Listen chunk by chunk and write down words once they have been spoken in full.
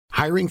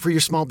Hiring for your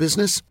small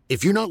business?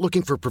 If you're not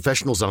looking for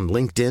professionals on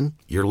LinkedIn,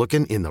 you're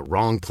looking in the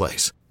wrong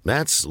place.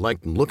 That's like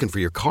looking for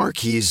your car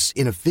keys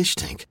in a fish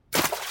tank.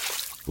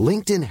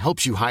 LinkedIn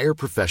helps you hire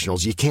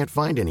professionals you can't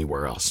find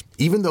anywhere else,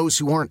 even those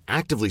who aren't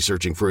actively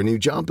searching for a new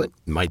job but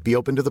might be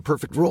open to the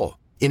perfect role.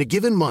 In a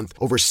given month,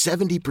 over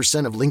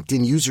 70% of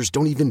LinkedIn users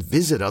don't even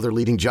visit other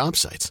leading job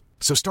sites.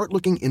 So start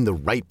looking in the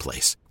right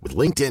place. With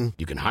LinkedIn,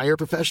 you can hire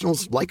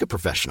professionals like a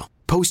professional.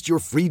 Post your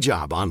free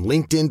job on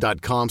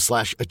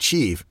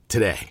linkedin.com/achieve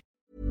today.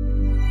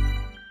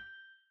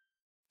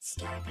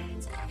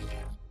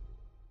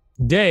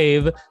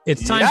 Dave,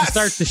 it's time to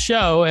start the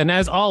show. And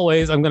as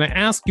always, I'm going to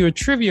ask you a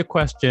trivia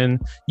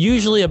question,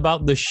 usually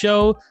about the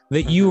show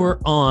that you were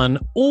on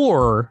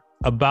or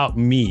about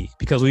me,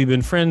 because we've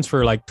been friends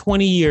for like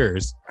 20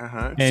 years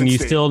and you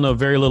still know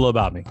very little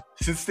about me.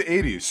 Since the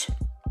 80s.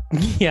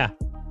 Yeah.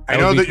 I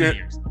know that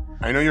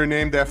you're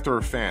named after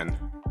a fan.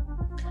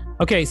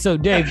 Okay, so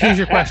Dave, here's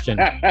your question.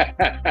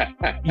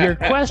 Your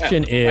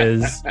question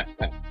is,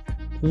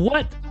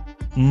 what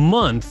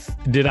month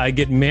did I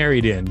get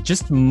married in?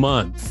 Just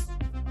month.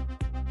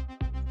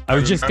 I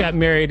just got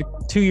married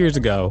 2 years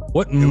ago.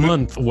 What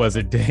month was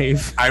it,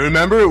 Dave? I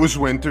remember it was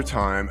winter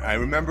time. I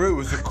remember it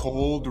was a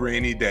cold,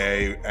 rainy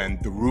day,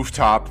 and the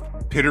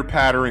rooftop,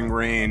 pitter-pattering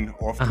rain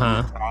off the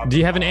rooftop. Do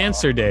you have an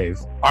answer, Dave?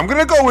 I'm going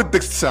to go with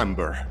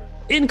December.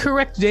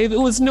 Incorrect, Dave. It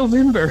was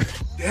November.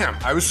 Damn,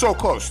 I was so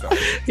close, though.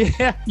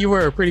 Yeah, you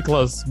were pretty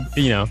close,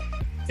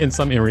 in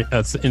some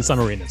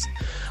arenas.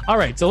 All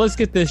right, so let's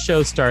get this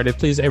show started.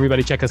 Please,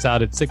 everybody, check us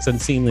out at Six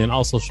Unseemly and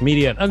all social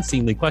media at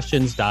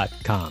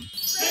unseemlyquestions.com.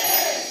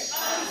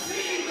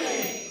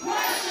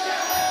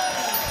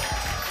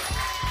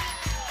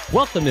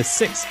 Welcome to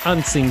Six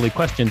Unseemly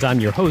Questions. I'm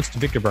your host,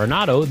 Victor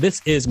Varnado.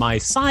 This is my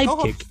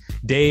sidekick,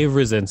 Dave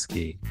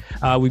Rosinski.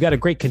 We've got a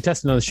great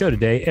contestant on the show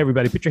today.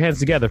 Everybody put your hands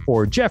together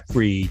for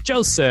Jeffrey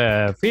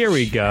Joseph. Here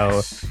we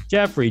go.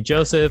 Jeffrey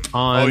Joseph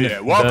on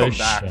welcome the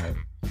back. show.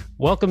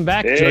 Welcome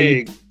back,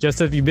 Hey.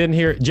 Joseph. You've been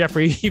here.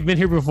 Jeffrey, you've been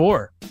here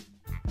before.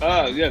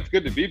 Yeah, it's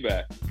good to be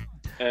back.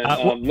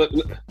 And let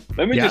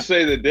me just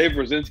say that Dave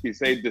Rosinski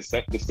said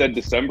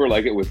December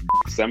like it was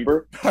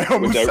December. I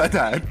almost said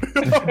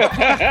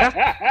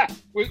that.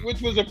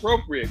 which was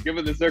appropriate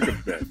given the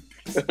circumstance.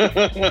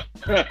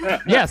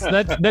 Yes,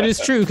 that is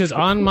true, because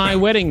on my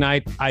wedding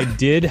night, I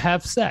did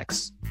have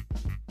sex.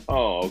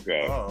 Oh,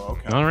 okay.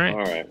 All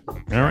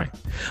right.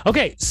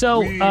 Okay, so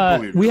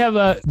we have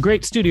a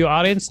great studio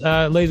audience.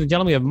 Ladies and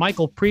gentlemen, we have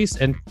Michael Priest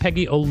and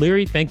Peggy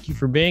O'Leary. Thank you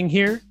for being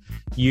here.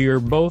 You're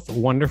both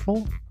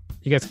wonderful.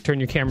 You guys can turn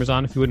your cameras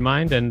on if you wouldn't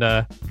mind and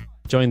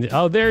join the...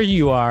 Oh, there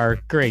you are.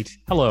 Great.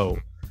 Hello.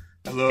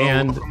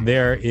 And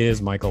there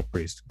is Michael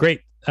Priest.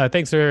 Great.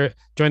 Thanks for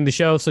joining the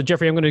show. So,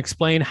 Jeffrey, I'm going to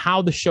explain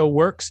how the show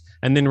works,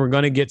 and then we're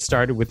going to get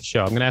started with the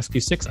show. I'm going to ask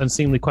you 6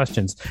 unseemly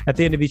questions. At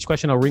the end of each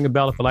question, I'll ring a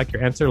bell if I like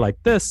your answer, like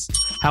this.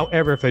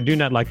 However, if I do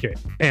not like your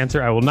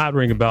answer, I will not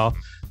ring a bell,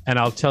 and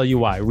I'll tell you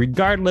why.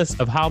 Regardless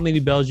of how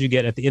many bells you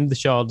get at the end of the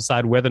show, I'll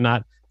decide whether or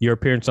not your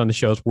appearance on the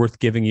show is worth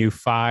giving you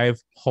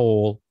 $5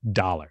 whole.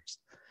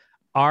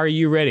 Are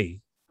you ready?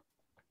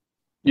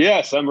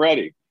 Yes, I'm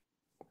ready.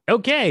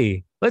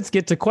 Okay, let's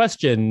get to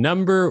question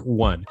number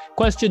 1.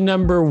 Question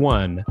number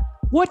 1.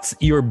 What's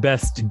your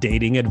best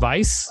dating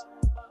advice?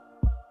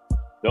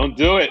 Don't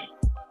do it.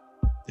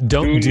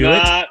 Do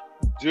not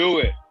do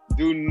it.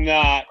 Do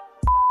not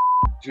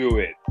do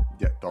it.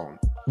 Yeah, don't.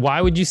 Why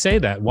would you say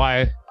that?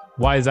 Why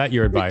is that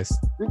your advice?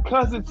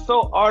 Because it's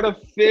so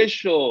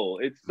artificial.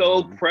 It's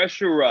so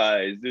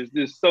pressurized.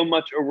 There's so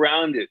much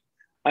around it.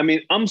 I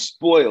mean, I'm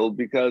spoiled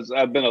because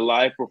I've been a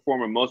live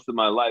performer most of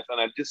my life, and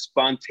I've just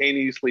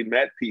spontaneously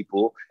met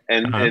people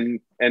and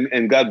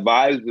got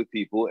vibes with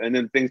people, and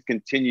then things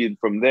continued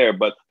from there.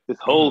 But this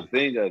whole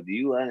thing of, do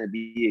you want to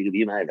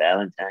be my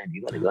Valentine? Do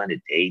you want to go on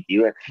a date?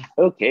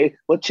 Okay,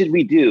 what should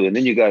we do? And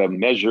then you got to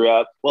measure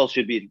up. Well, it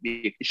should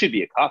be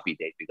a coffee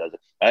date because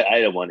I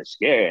don't want to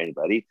scare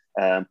anybody.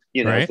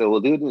 Right. So we'll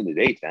do it in the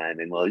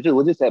daytime, and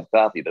we'll just have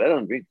coffee. But I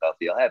don't drink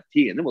coffee. I'll have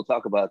tea, and then we'll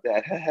talk about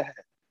that.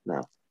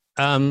 No.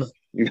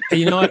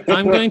 You know what?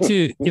 I'm going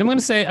to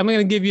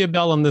give you a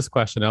bell on this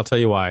question. I'll tell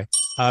you why.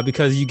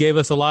 Because you gave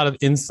us a lot of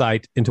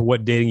insight into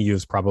what dating you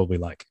is probably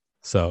like.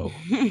 So.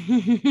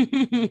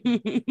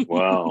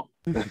 Wow.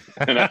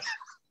 I'm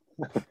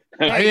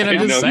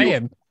just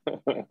saying.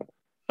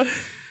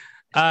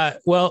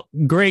 Well,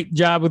 great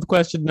job with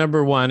question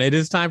number 1. It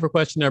is time for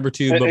question number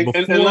 2. But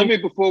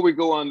before we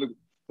go on to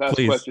past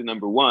question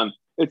number 1,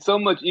 it's so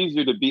much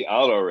easier to be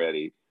out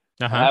already.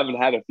 I haven't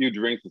had a few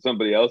drinks, but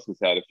somebody else has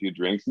had a few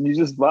drinks, and you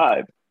just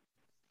vibe.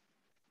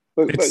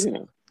 But it's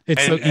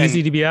so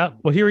easy to be out.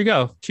 Well, here we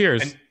go.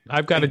 Cheers.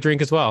 I've got a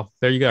drink as well.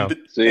 There you go.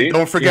 See? And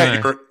don't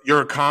forget,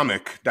 you're a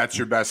comic. That's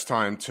your best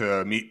time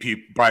to meet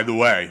people. By the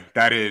way,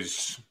 that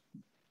is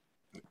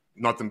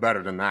nothing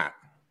better than that.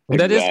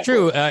 That is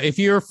true. If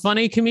you're a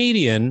funny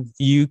comedian,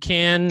 you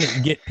can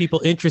get people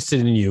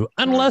interested in you,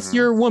 unless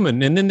you're a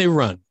woman, and then they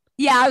run.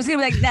 Yeah, I was gonna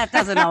be like, that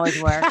doesn't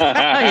always work.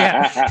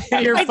 Yeah,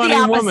 you're a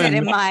funny woman.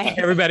 In my...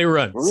 Everybody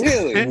runs.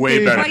 Really?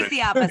 Way better. Quite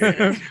the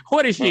opposite.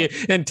 What is she?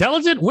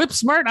 Intelligent, whip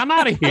smart? I'm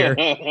out of here.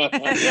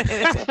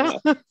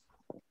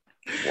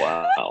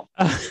 Wow.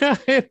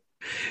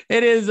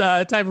 It is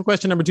time for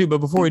question number 2. But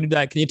before we do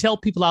that, can you tell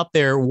people out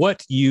there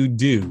what you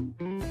do?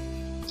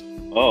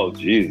 Oh,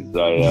 geez.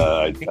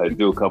 I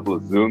do a couple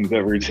of Zooms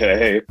every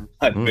day.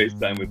 I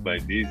FaceTime with my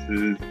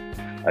nieces.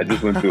 I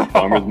just went to a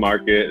farmer's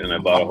market and I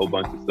bought a whole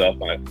bunch of stuff.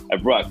 And I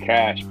brought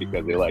cash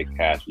because they like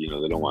cash. You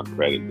know, they don't want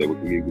credit. They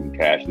would give them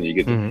cash. And you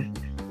get to,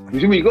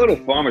 when you go to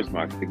a farmer's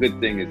market, the good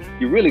thing is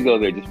you really go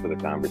there just for the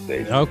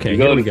conversation. Okay, you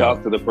go to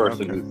talk to the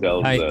person who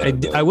sells.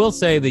 I will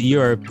say that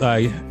you're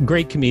a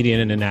great comedian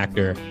and an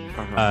actor.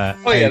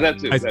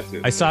 That's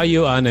it. I saw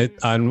you on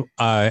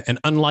an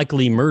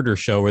unlikely murder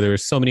show where there were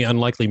so many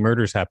unlikely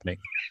murders happening,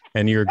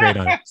 and you were great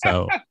on it.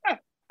 So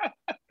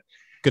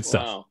good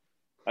stuff. Wow.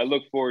 I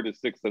look forward to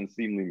 6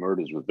 Unseemly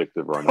Murders with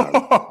Victor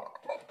Varnado.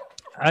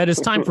 It is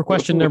time for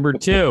question number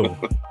 2.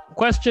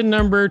 Question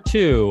number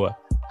 2.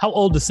 How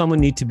old does someone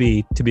need to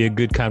be a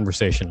good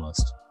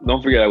conversationalist?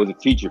 Don't forget, I was a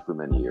teacher for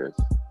many years.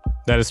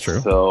 That is true.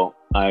 So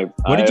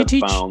what did you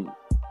teach? Found,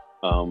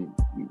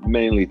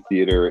 mainly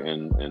theater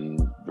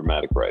and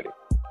dramatic writing.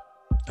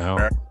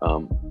 Oh.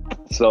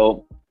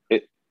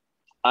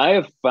 I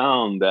have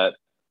found that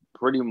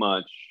pretty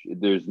much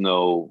there's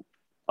no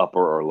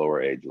upper or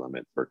lower age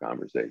limit for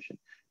conversation.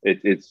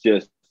 It's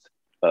just,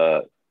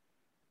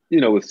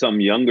 with some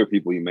younger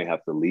people, you may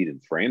have to lead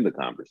and frame the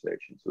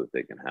conversation so that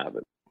they can have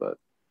it. But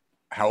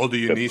how old are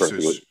your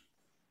nieces?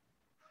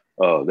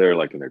 Oh, they're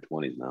like in their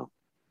 20s now.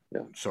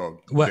 Yeah.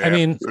 So, I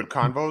mean, good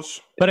convos.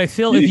 But I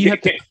feel if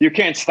you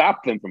can't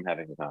stop them from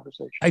having a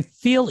conversation. I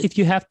feel if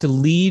you have to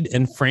lead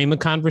and frame a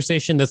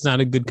conversation, that's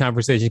not a good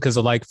conversation. Because,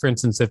 like, for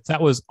instance, if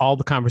that was all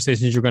the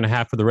conversations you're going to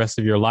have for the rest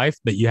of your life,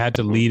 that you had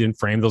to lead and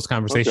frame those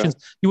conversations,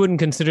 you wouldn't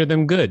consider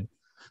them good.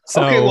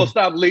 So, okay, well,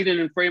 stop leading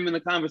and framing the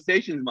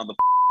conversations, motherfucker.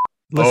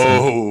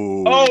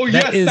 Listen,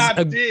 that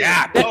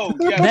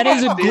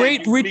is a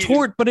great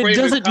retort, but it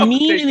doesn't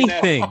mean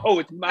anything.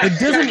 It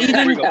doesn't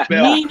even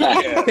mean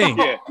anything.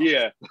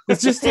 Yeah.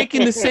 It's just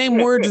taking the same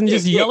words and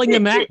just yelling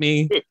them at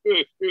me.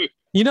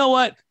 You know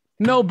what?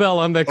 No bell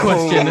on that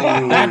question.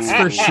 That's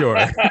for sure.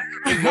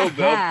 No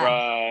bell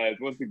prize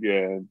once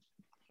again.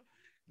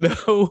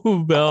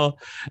 No bell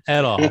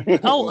at all.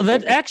 Oh,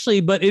 that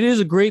actually, but it is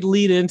a great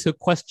lead into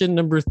question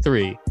number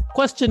 3.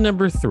 Question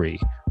number 3.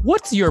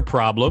 What's your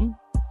problem?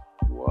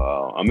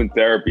 Wow, I'm in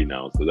therapy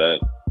now, so that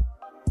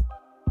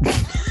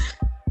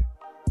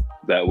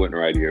went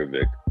right here,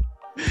 Vic.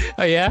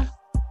 Oh yeah?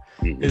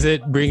 Mm-hmm. Is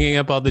it bringing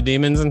up all the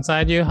demons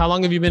inside you? How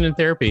long have you been in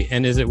therapy,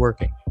 and is it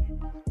working?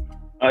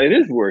 It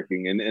is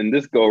working, and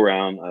this go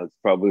around, it's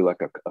probably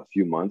like a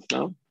few months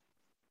now.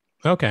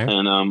 Okay.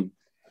 And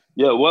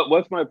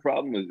what's my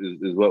problem is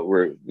what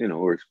we're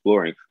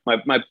exploring.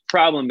 My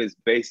problem is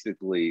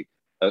basically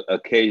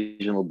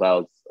occasional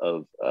bouts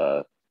of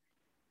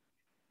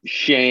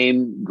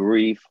shame,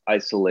 grief,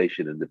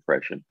 isolation, and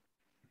depression.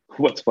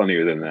 What's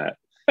funnier than that?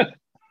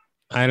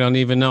 I don't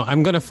even know.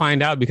 I'm going to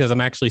find out because I'm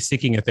actually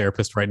seeking a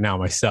therapist right now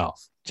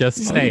myself.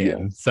 Just saying.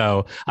 Yeah.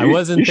 So I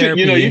was in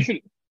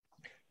therapy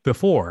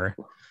before.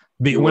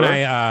 When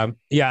I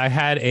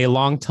had a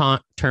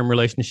long-term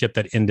relationship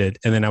that ended,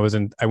 and then I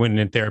went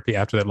in therapy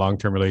after that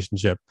long-term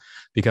relationship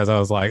because I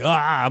was like,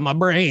 my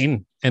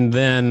brain. And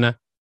then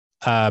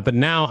but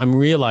now I'm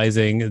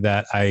realizing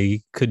that I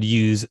could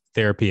use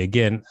therapy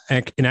again.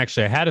 And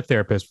actually, I had a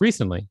therapist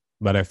recently,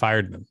 but I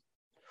fired them.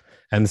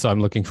 And so I'm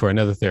looking for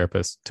another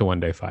therapist to one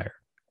day fire.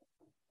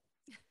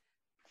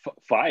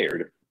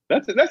 Fired?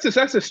 That's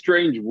a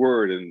strange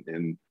word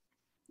in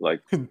like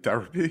in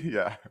therapy,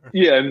 yeah.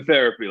 Yeah, in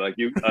therapy, like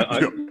you're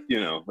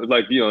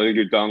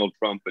Donald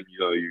Trump, and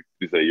you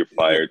say you're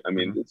fired. I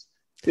mean, it's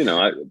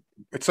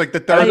it's like the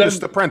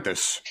therapist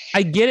apprentice.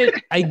 I get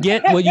it. I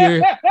get what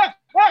you're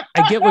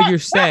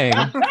saying.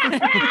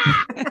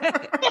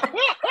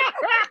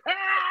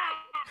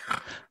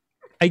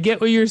 I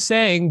get what you're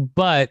saying,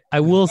 but I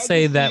will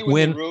say that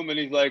when in the room and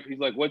he's like,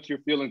 "What's your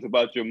feelings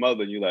about your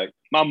mother?" And you're like,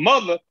 "My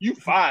mother, you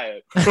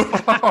fired."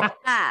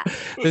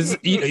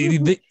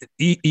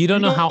 You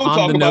don't know how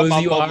on the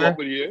nose you are.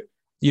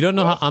 You don't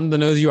know how on the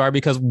nose you are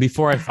because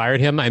before I fired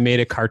him, I made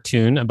a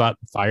cartoon about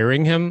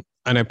firing him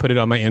and I put it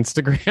on my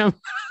Instagram.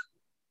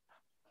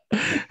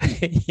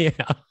 Yeah.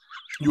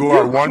 You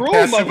are one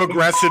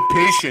passive-aggressive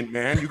patient,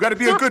 man. You got to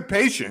be a good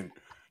patient.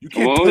 You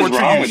can't torture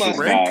your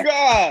shrink.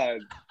 God.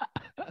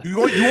 You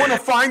want to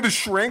find the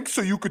shrink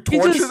so you could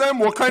torture them?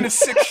 What kind of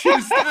sick shit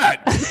is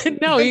that?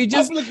 No, he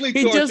just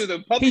torture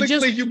them.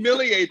 Publicly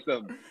humiliate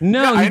them.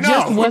 No, he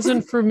just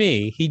wasn't for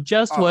me. He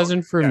just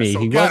wasn't for me.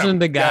 He wasn't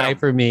the guy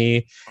for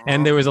me.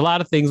 And there was a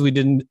lot of things we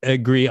didn't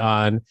agree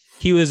on.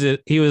 He was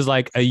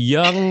like a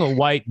young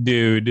white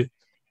dude.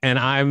 And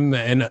I'm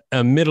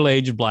a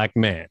middle-aged black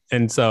man.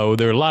 And so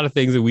there are a lot of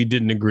things that we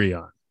didn't agree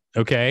on.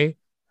 Okay.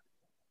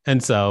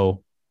 And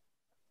so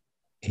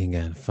he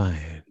got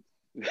fired.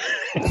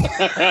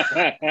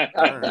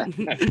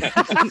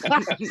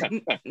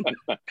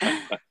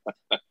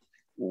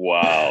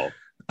 Wow.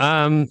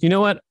 You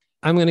know what?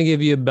 I'm going to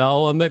give you a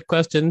bell on that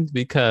question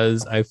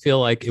because I feel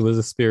like it was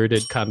a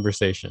spirited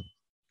conversation.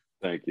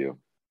 Thank you.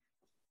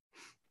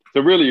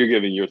 So really, you're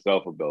giving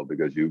yourself a bell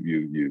because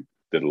you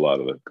did a lot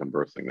of the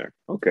conversing there.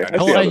 Okay.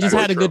 I just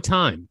had a good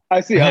time.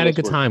 I see. I had a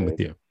good time with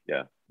you.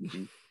 Yeah.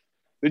 Mm-hmm.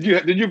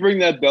 Did you bring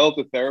that bell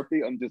to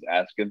therapy? I'm just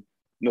asking.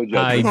 No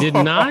judgment. I did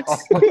not.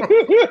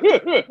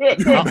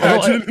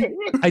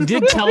 I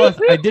did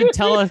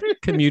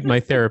telecommute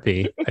my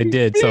therapy. I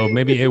did. So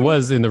maybe it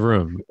was in the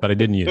room, but I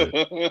didn't use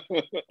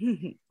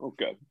it.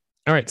 Okay.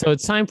 All right. So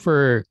it's time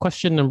for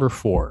question number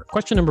 4.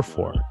 Question number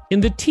 4. In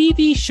the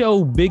TV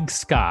show Big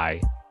Sky,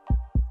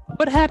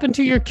 what happened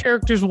to your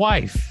character's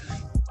wife?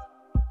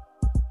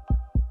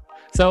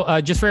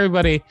 So just for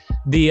everybody,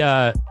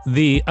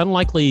 the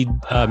unlikely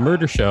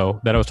murder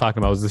show that I was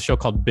talking about was the show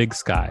called Big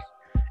Sky.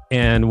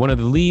 And one of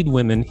the lead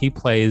women, he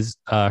plays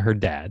her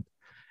dad,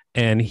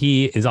 and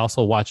he is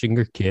also watching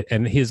her kid.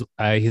 And his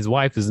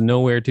wife is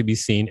nowhere to be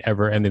seen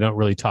ever, and they don't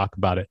really talk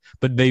about it.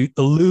 But they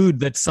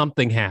allude that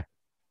something happened.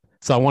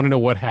 So I want to know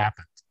what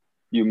happened.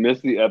 You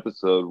missed the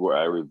episode where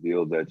I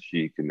revealed that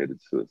she committed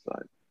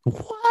suicide.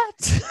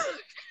 What?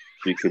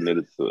 She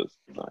committed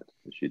suicide.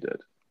 She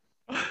did.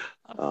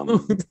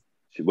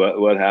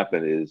 What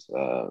happened is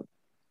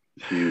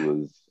she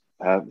was.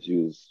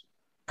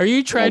 Are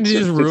you trying to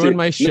just ruin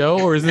my show,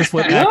 or is this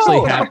what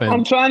actually happened?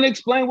 I'm trying to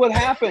explain what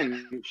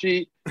happened.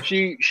 She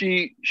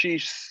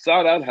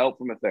sought out help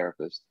from a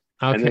therapist,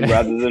 and then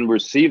rather than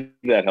receive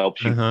that help,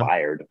 she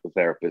fired the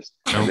therapist.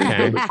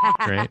 Okay,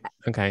 right.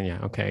 Okay,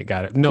 yeah. Okay,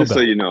 got it. No, just so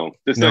you know,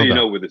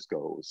 know where this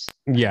goes.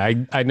 Yeah,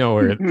 I know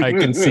where I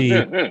can see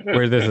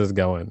where this is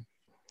going.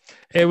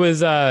 It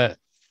was, I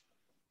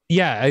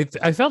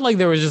felt like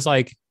there was just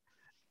like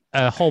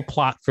a whole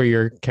plot for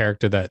your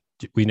character that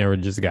we never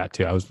just got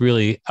to. I was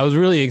really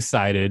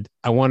excited.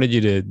 I wanted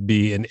you to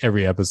be in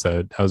every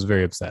episode. I was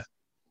very upset.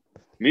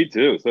 Me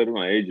too. So did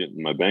my agent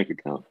and my bank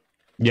account.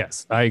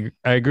 Yes, I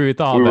agree with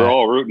all that. We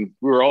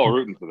were all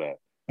rooting for that.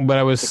 But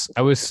I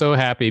was so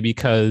happy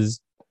because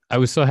I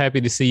was so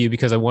happy to see you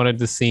because I wanted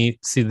to see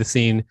the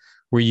scene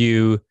where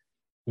you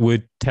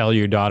would tell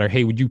your daughter,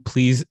 "Hey, would you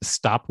please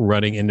stop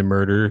running into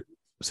murder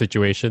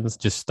situations?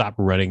 Just stop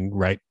running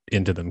right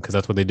into them," because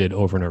that's what they did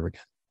over and over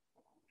again.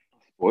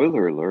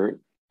 Spoiler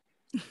alert.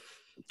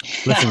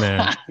 Listen,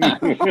 man.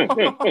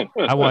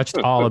 I watched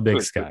all of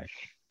Big Sky.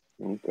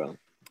 Okay.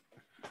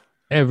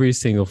 Every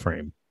single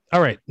frame.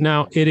 All right.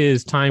 Now it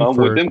is time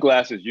for... With them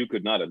glasses, you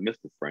could not have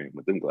missed the frame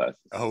with them glasses.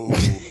 Oh,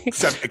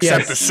 except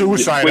the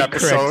suicide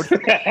episode.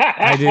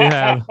 I do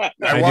have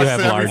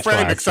every frame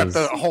glasses. Except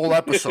the whole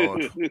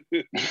episode.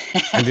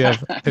 I do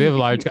have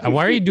large...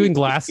 Why are you doing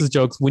glasses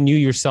jokes when you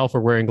yourself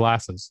are wearing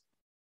glasses?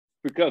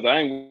 Because I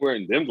ain't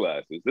wearing them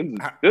glasses.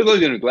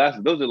 Those are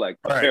glasses. Those are like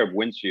a pair of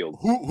windshields.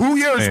 Who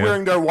here is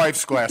wearing their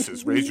wife's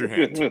glasses? Raise your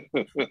hand.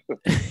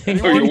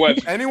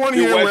 Anyone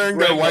here wearing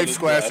their wife's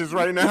glasses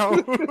right now?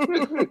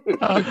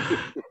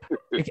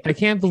 I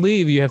can't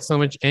believe you have so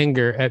much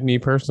anger at me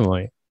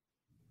personally.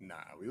 Nah,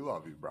 we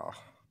love you, bro.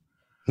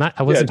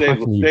 I wasn't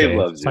talking to you. Dave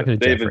loves you.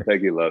 Dave and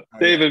Peggy love you.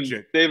 Dave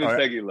and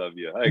Peggy love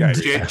you.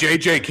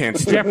 JJ can't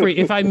stand. Jeffrey,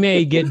 if I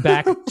may get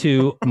back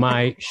to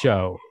my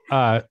show.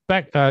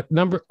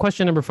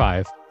 Question number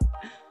 5.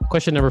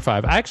 Question number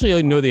 5. I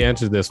actually know the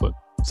answer to this one.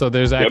 So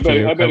there's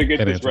actually. I better get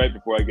this answer right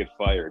before I get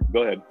fired.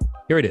 Go ahead.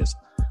 Here it is.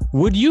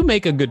 Would you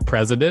make a good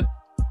president?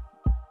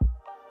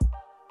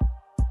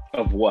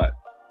 Of what?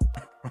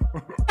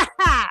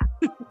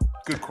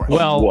 Good question.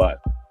 Well,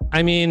 what?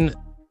 I mean,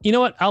 you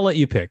know what? I'll let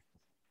you pick.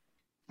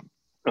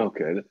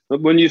 Okay.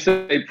 When you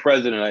say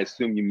president, I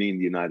assume you mean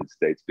the United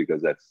States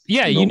because that's...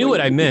 Yeah, you knew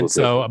what I meant.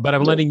 So, but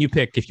I'm letting you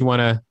pick if you want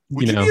to,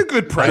 Would you be a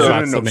good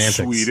president of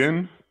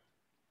Sweden?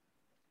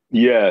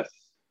 Yes.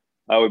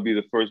 I would be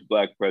the first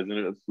Black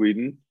president of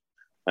Sweden.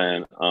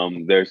 And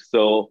they're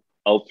so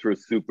ultra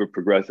super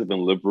progressive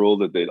and liberal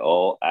that they'd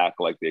all act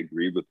like they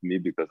agreed with me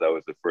because I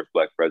was the first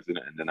Black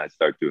president. And then I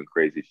start doing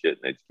crazy shit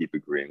and they just keep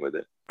agreeing with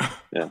it.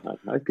 Yeah,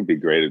 I could be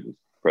great as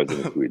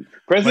president of Sweden.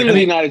 President of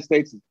the United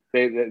States...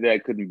 They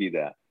couldn't be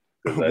that.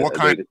 What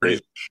kind of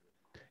crazy?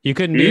 You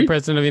couldn't be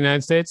president of the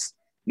United States?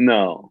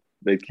 No,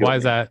 they kill Why me.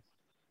 Is that?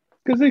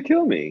 Because they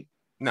kill me.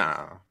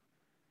 Nah.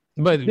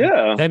 But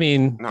yeah, I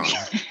mean, no.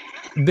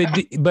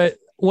 but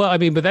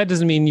that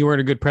doesn't mean you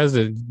weren't a good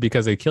president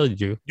because they killed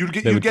you. You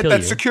get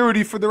that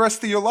security for the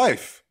rest of your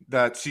life.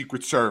 That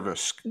Secret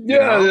Service.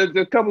 Yeah,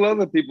 a couple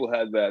other people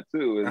had that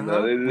too, and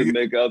they didn't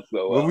make out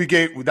so well.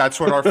 Well,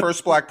 that's what our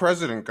first Black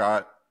president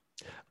got.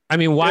 I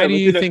mean, why do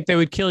you think they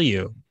would kill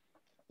you?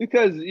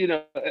 Because,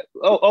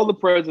 all the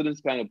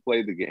presidents kind of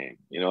play the game.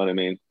 You know what I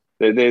mean?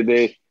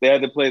 They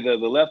had to play the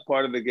left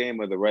part of the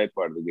game or the right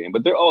part of the game,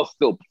 but they're all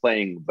still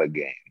playing the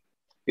game.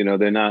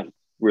 They're not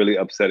really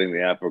upsetting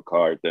the apple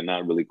cart. They're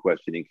not really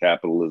questioning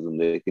capitalism.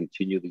 They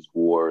continue these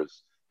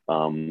wars.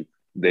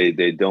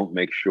 They don't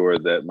make sure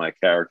that my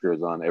character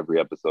is on every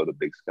episode of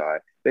Big Sky.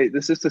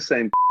 This is the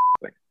same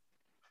thing.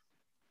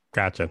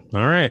 Gotcha.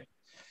 All right.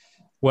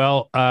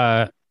 Well,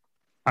 I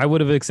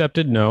would have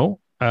accepted no,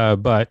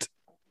 but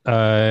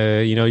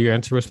your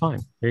answer was fine.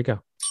 There you go.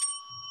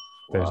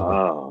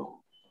 Wow.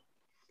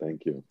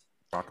 Thank you.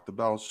 Rock the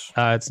bells.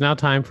 It's now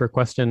time for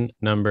question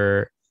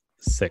number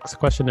 6.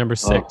 Question number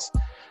 6.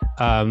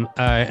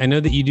 I know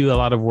that you do a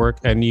lot of work,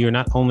 and you're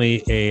not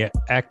only a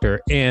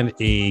actor and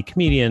a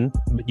comedian,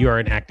 but you are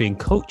an acting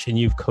coach, and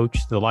you've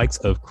coached the likes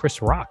of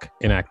Chris Rock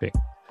in acting.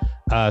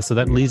 So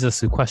that leads us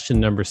to question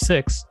number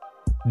 6.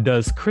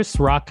 Does Chris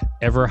Rock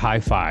ever high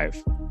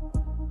five?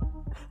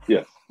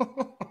 Yes.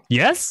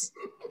 Yes?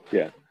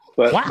 Yeah.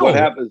 But wow. What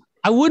happens?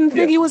 I wouldn't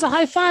think he was a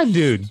high five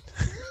dude.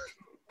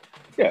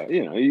 Yeah,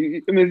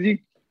 you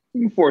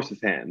can force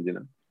his hand,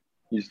 You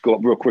just go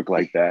up real quick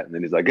like that, and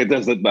then he's like, it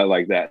doesn't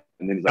like that.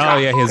 And then he's like, oh,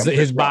 yeah,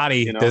 his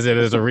body does it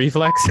as a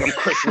reflex. I'm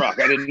Chris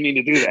Rock. I didn't mean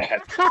to do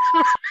that.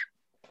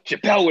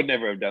 Chappelle would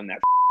never have done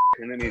that.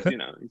 And then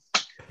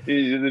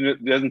he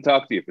doesn't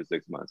talk to you for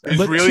 6 months.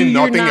 There's really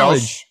nothing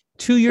else.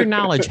 To your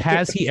knowledge,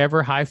 has he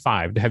ever high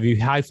fived? Have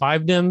you high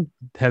fived him?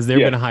 Has there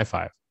been a high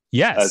five?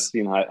 Yes. I've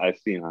seen high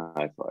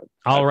five.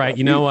 All right.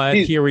 You know what?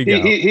 Here we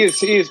go. He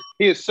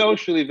is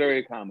socially very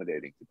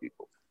accommodating to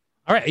people.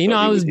 All right.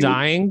 I was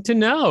dying to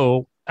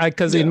know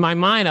because in my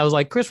mind, I was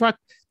like, Chris Rock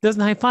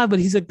doesn't high five, but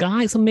he's a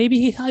guy. So maybe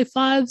he high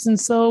fives. And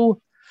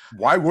so.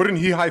 Why wouldn't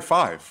he high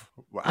five?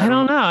 I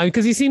don't know,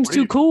 because he seems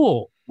too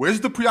cool. Where's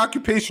the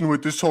preoccupation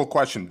with this whole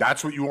question?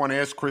 That's what you want to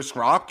ask Chris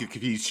Rock if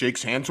he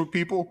shakes hands with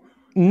people?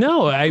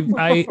 No, I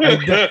would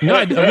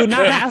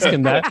not ask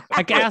him that.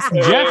 I can ask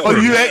Jeffrey.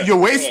 Oh, you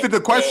wasted the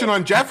question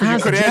on Jeffrey. You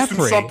could ask him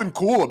something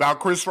cool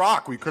about Chris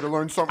Rock. We could have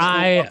learned something cool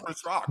about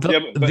Chris Rock.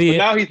 But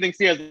now he thinks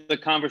he has the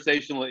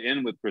conversational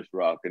in with Chris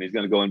Rock, and he's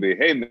going to go and be,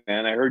 hey,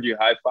 man, I heard you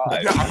high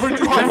five. Yeah, I heard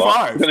you high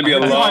five. It's going to be a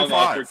long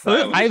awkward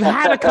silence. I've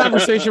had a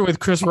conversation with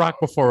Chris Rock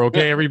before,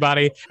 okay,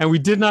 everybody? And we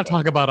did not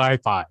talk about high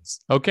fives,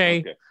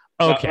 okay?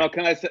 Okay. Now,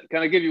 can I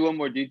give you one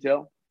more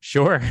detail?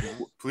 Sure.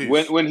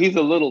 Please. When he's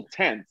a little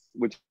tense,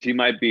 which he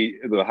might be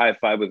the high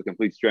five with a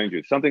complete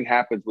stranger, something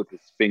happens with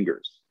his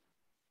fingers.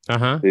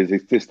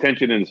 There's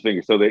tension in his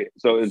fingers. So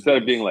instead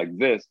of being like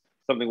this,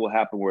 something will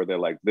happen where they're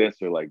like this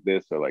or like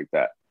this or like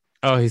that.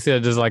 Oh, he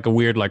said there's like a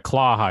weird like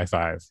claw high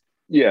five.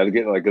 Yeah, to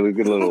get like a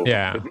good little.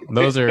 Yeah,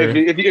 those are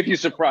if you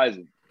surprise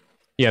him.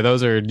 Yeah,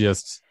 those are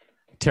just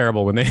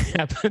terrible when they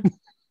happen.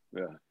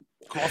 Yeah,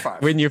 claw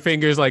five. When your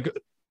fingers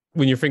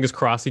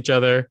cross each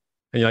other.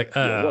 And you're like,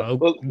 okay. It'll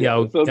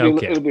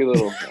be a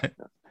little.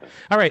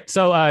 All right.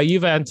 So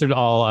you've answered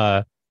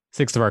all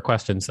 6 of our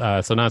questions.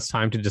 So now it's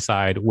time to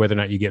decide whether or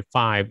not you get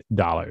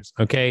 $5.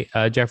 Okay,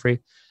 Jeffrey.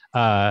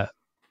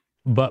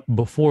 But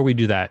before we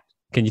do that,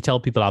 can you tell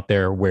people out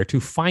there where to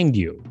find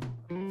you?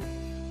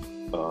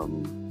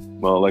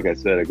 Well, like I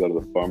said, I go to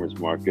the farmers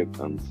market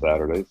on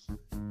Saturdays.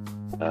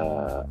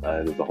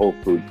 There's a Whole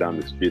Foods down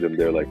the street. I'm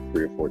there like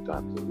 3 or 4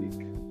 times a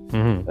week.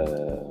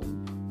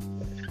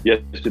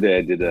 Yesterday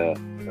I did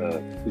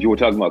you were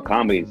talking about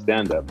comedy and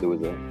stand-up. There was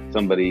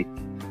somebody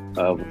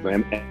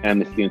from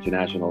Amnesty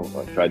International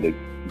tried to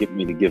get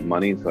me to give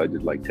money, so I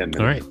did like 10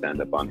 minutes of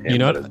stand-up on him. You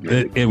know,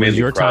 it was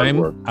your time.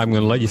 Work. I'm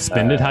going to let you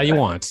spend it how you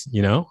want.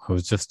 It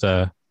was just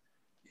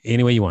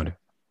any way you want to.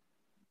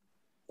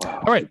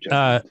 Wow, all right.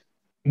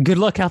 Good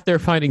luck out there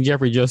finding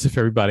Jeffrey Joseph,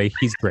 everybody.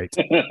 He's great.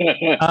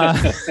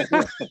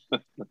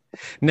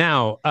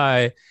 Now,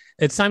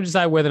 it's time to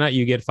decide whether or not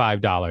you get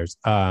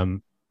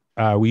 $5.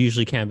 We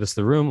usually canvass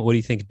the room. What do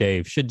you think,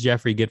 Dave? Should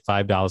Jeffrey get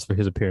 $5 for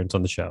his appearance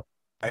on the show?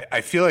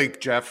 I feel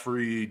like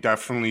Jeffrey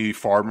definitely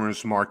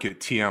farmers market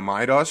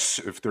TMI'd us,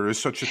 if there is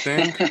such a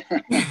thing.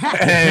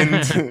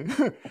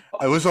 And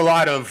it was a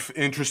lot of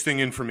interesting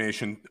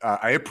information.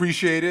 I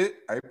appreciate it.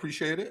 But,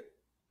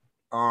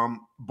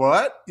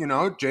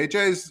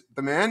 JJ's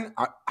the man.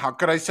 How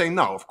could I say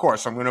no? Of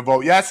course, I'm going to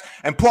vote yes.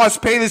 And plus,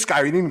 pay this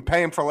guy. We didn't even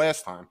pay him for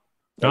last time.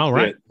 All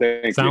right.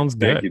 Sounds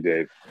good. Thank you,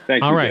 Dave.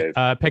 Thank you, all right.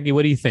 Dave. Peggy,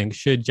 what do you think?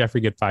 Should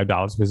Jeffrey get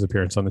 $5 for his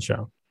appearance on the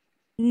show?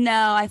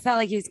 No, I felt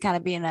like he was kind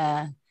of being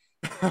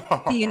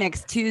see you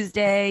next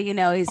Tuesday.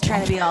 He's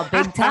trying to be all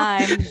big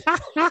time.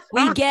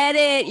 We get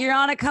it. You're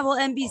on a couple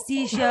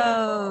NBC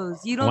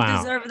shows. You don't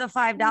deserve the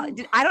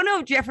 $5. I don't know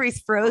if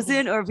Jeffrey's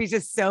frozen or if he's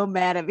just so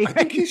mad at me. I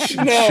think he's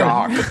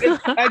shocked.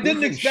 I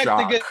didn't expect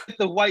to get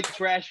the white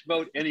trash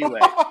vote anyway.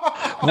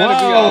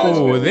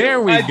 Whoa, there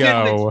we go.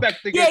 I didn't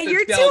expect to get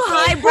you're too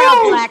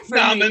highbrow black for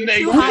me.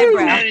 Too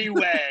highbrow.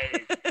 Anyway.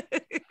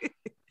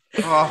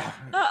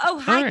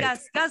 Hi,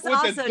 Gus. Gus with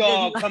also the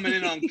dog didn't coming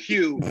in on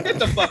cue. Get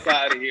the fuck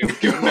out of here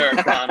with your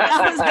Americana.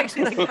 That was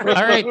actually like all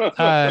right.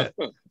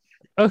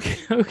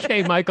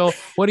 Okay, Michael.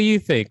 What do you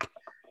think?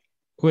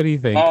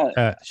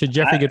 Should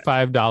Jeffrey get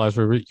 $5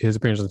 for his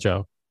appearance on the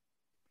show?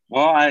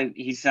 Well,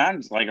 he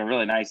sounds like a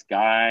really nice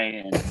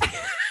guy, and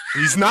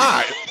he's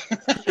not.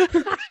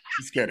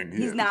 He's kidding.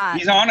 He's not.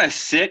 He's on a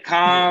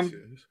sitcom.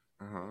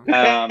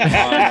 I don't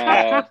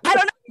know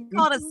if you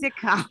call it a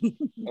sitcom.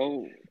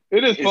 Oh.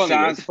 It is funny. It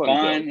sounds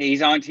fun.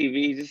 He's on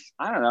TV.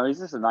 I don't know. He's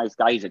just a nice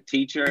guy. He's a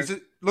teacher.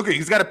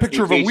 He's got a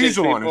picture of a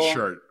weasel on his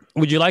shirt.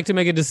 Would you like to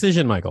make a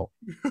decision, Michael?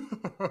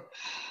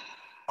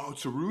 Oh,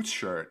 it's a Roots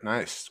shirt.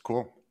 Nice.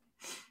 Cool.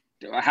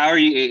 How are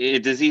you?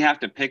 Does he have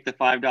to pick the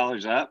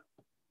 $5 up?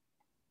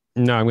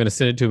 No, I'm going to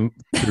send it to him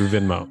through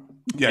Venmo.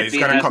 Yeah, if he's he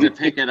got has to to come.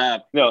 pick it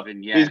up. No,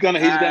 then he's gonna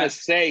yes.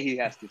 say he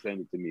has to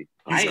send it to me.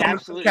 He's coming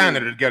to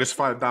Canada to get his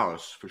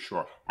 $5 for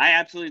sure. I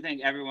absolutely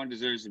think everyone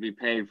deserves to be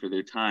paid for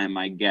their time.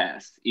 I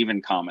guess,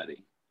 even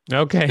comedy.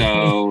 Okay.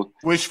 So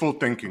wishful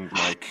thinking,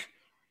 Mike.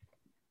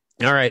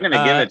 All right. I'm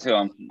gonna give it to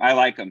him. I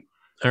like him.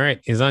 All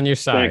right, he's on your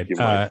side. Thank you,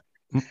 Mike.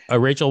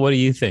 Rachel, what do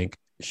you think?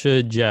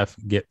 Should Jeff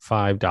get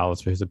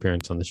 $5 for his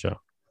appearance on the show?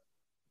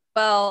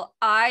 Well,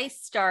 I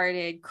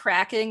started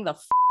cracking the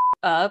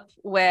up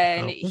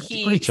when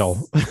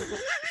Rachel.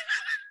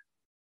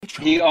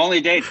 He only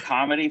dates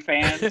comedy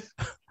fans.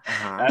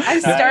 I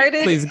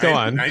started. Please go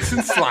on. Nice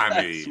and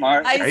slimy.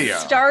 Smart. I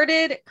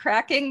started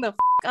cracking the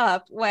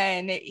up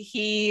when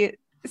he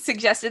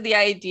suggested the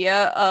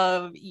idea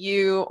of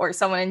you or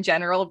someone in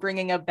general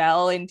bringing a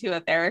bell into a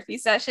therapy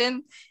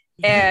session.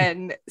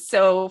 And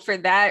so for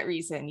that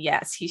reason,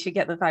 yes, he should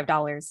get the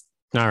 $5.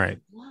 All right.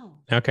 Whoa.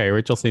 Okay.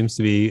 Rachel seems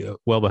to be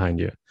well behind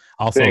you.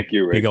 Also, Thank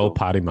you, big Rachel. old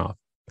potty mouth.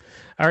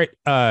 All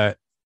right.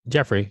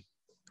 Jeffrey,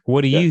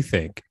 what do you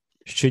think?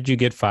 Should you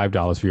get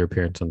 $5 for your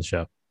appearance on the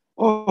show?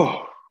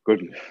 Oh,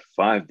 goodness,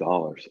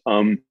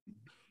 $5.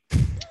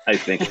 I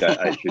think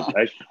I should.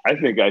 I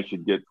think I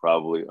should get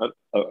probably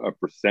a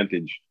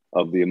percentage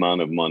of the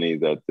amount of money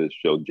that this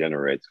show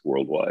generates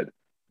worldwide.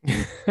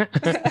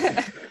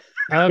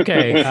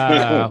 Okay.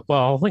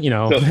 Well, you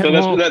know. So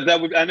that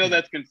would. I know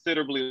that's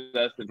considerably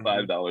less than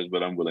 $5,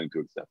 but I'm willing to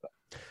accept that.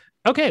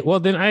 Okay, well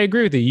then I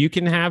agree with you. You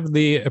can have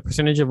a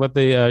percentage of what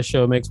the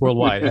show makes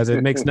worldwide, as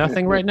it makes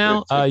nothing right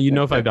now.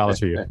 $5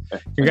 for you.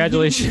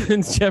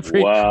 Congratulations,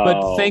 Jeffrey! Wow.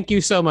 But thank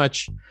you so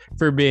much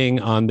for being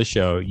on the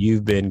show.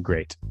 You've been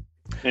great,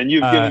 and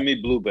you've given me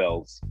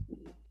bluebells.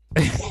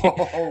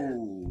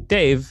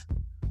 Dave.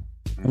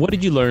 What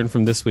did you learn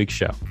from this week's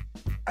show?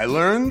 I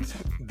learned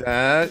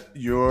that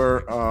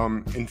your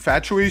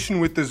infatuation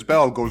with this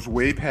bell goes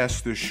way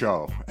past this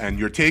show, and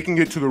you're taking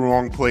it to the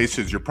wrong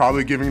places. You're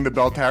probably giving the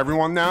bell to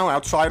everyone now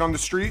outside on the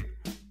street.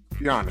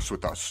 Be honest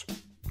with us.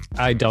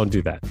 I don't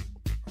do that.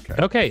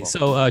 Okay, well.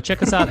 so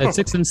check us out at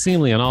Six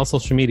Unseemly on all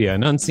social media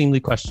and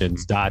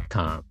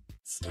unseemlyquestions.com.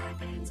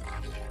 Starburns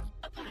Audio,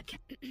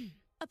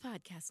 a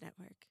podcast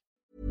network.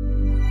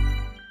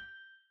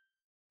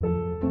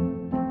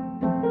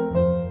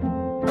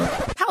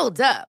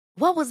 Hold up.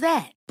 What was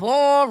that?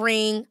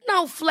 Boring.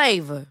 No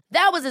flavor.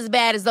 That was as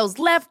bad as those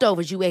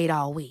leftovers you ate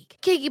all week.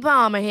 Keke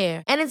Palmer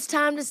here, and it's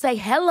time to say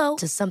hello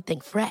to something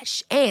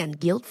fresh and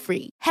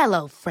guilt-free.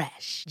 Hello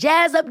Fresh.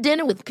 Jazz up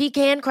dinner with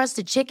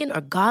pecan-crusted chicken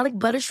or garlic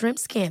butter shrimp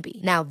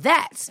scampi. Now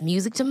that's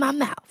music to my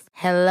mouth.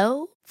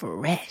 Hello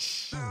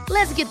Fresh.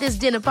 Let's get this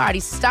dinner party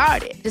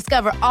started.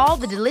 Discover all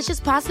the delicious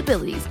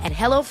possibilities at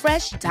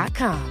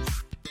HelloFresh.com.